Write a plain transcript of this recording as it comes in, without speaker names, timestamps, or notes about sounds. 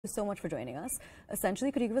you so much for joining us.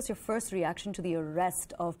 Essentially, could you give us your first reaction to the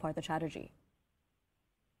arrest of Partha Chatterjee?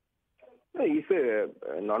 It's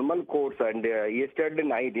a normal course, and yesterday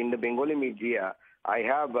night in the Bengali media, I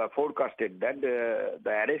have forecasted that the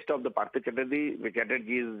arrest of the Partha Chatterjee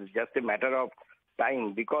is just a matter of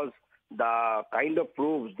time, because the kind of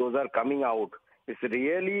proofs those are coming out. It's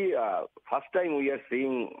really first time we are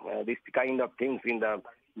seeing this kind of things in the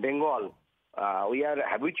Bengal. We are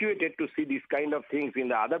habituated to see this kind of things in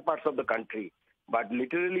the other parts of the country, but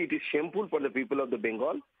literally it is shameful for the people of the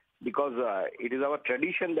Bengal, because it is our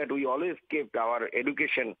tradition that we always kept our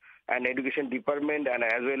education and education department, and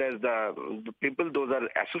as well as the people those are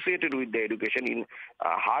associated with the education in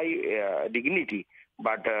high dignity.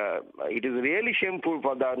 But it is really shameful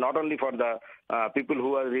for the not only for the people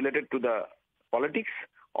who are related to the politics,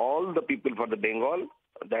 all the people for the Bengal,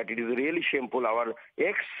 that it is really shameful. Our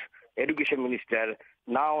ex-education minister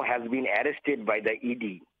now has been arrested by the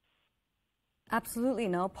ED. Absolutely.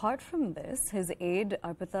 Now, apart from this, his aide,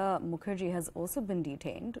 Partha Mukherjee, has also been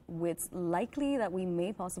detained. It's likely that we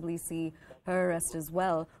may possibly see her arrest as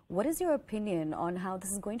well. What is your opinion on how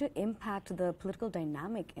this is going to impact the political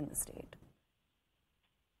dynamic in the state?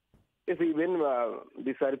 Yes, even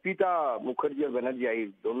this Arpita Mukherjee or Banerjee, I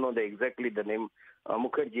don't know exactly the name,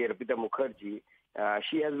 Mukherjee, Arpita Mukherjee,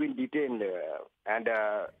 she has been detained and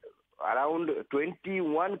around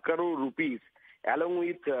 21 crore rupees along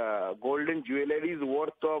with golden jewelries worth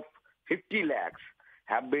of 50 lakhs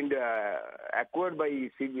have been acquired by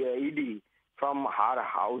ED from her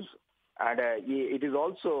house. And it is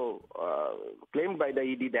also claimed by the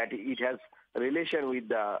ED that it has relation with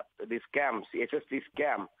the scams, SSC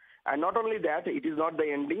scam. And not only that, it is not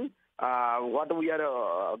the ending. What we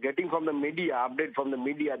are getting from the media, update from the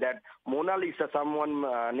media, that Mona Lisa, someone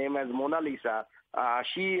named as Mona Lisa,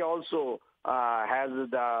 she also has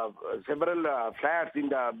the several flats in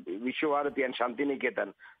the Vishwabharati and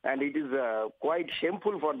Shantiniketan, and it is quite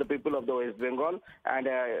shameful for the people of the West Bengal, and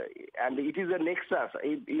it is a nexus.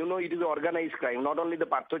 It is an organized crime. Not only the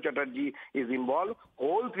Partha Chatterjee is involved,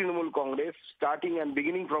 whole Trinamool Congress, starting and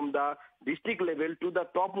beginning from the district level to the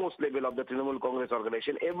topmost level of the Trinamool Congress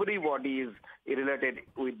organization, everybody is related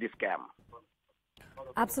with this scam.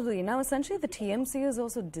 Absolutely. Now, essentially, the TMC is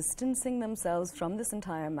also distancing themselves from this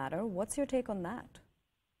entire matter. What's your take on that?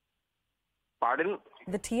 Pardon?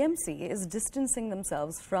 The TMC is distancing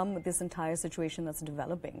themselves from this entire situation that's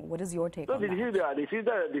developing. What is your take on that? This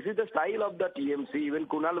is the style of the TMC. Even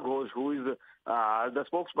Kunal Ghosh, who is the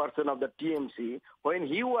spokesperson of the TMC, when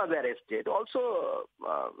he was arrested, also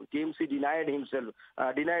TMC denied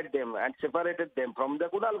them and separated them from the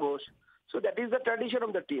Kunal Ghosh. So that is the tradition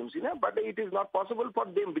of the TMC, but it is not possible for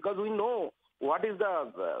them, because we know what is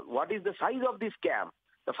the size of this scam.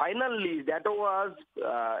 The final list that was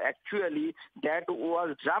that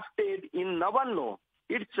was drafted in Navanno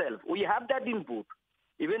itself. We have that input.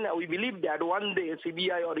 Even we believe that one day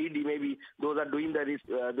CBI or ED, maybe those are doing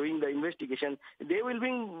the investigation, they will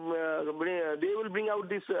bring out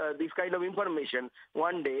this kind of information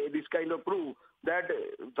one day, this kind of proof that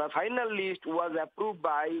the final list was approved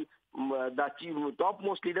by the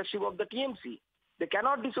topmost leadership of the TMC. They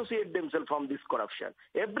cannot dissociate themselves from this corruption.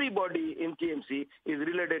 Everybody in TMC is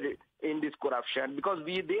related in this corruption, because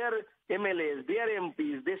their MLAs, their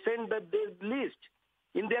MPs, they send the list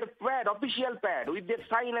in their official pad with their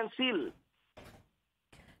sign and seal.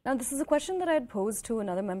 Now, this is a question that I had posed to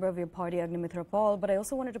another member of your party, Agnimitra Paul, but I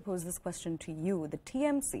also wanted to pose this question to you. The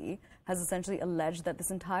TMC has essentially alleged that this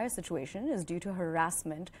entire situation is due to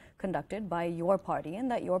harassment conducted by your party, and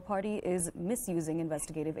that your party is misusing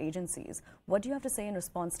investigative agencies. What do you have to say in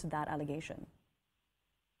response to that allegation?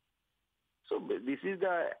 So this is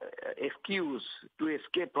the excuse to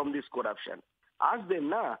escape from this corruption. Ask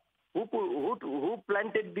them, who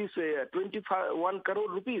planted this 21 crore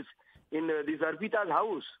rupees in this Arpita's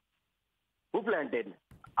house? Who planted?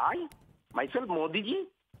 I? Myself, Modi ji?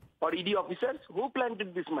 Or ED officers? Who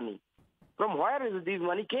planted this money? From where is this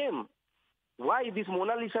money came? Why this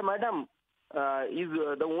Mona Lisa madam is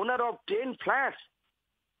the owner of 10 flats?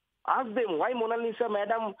 Ask them why Mona Lisa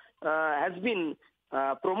madam has been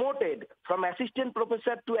promoted from assistant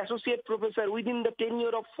professor to associate professor within the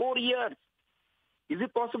tenure of 4 years. Is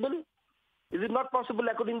it possible? Is it not possible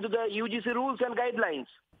according to the UGC rules and guidelines?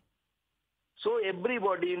 So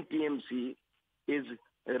everybody in TMC is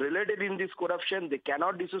related in this corruption. They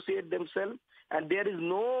cannot dissociate themselves, and there is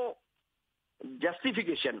no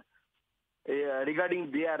justification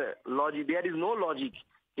regarding their logic. There is no logic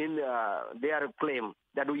in their claim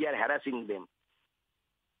that we are harassing them.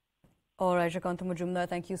 All right, Sukanta Majumdar,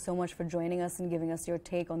 thank you so much for joining us and giving us your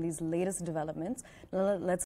take on these latest developments. Let's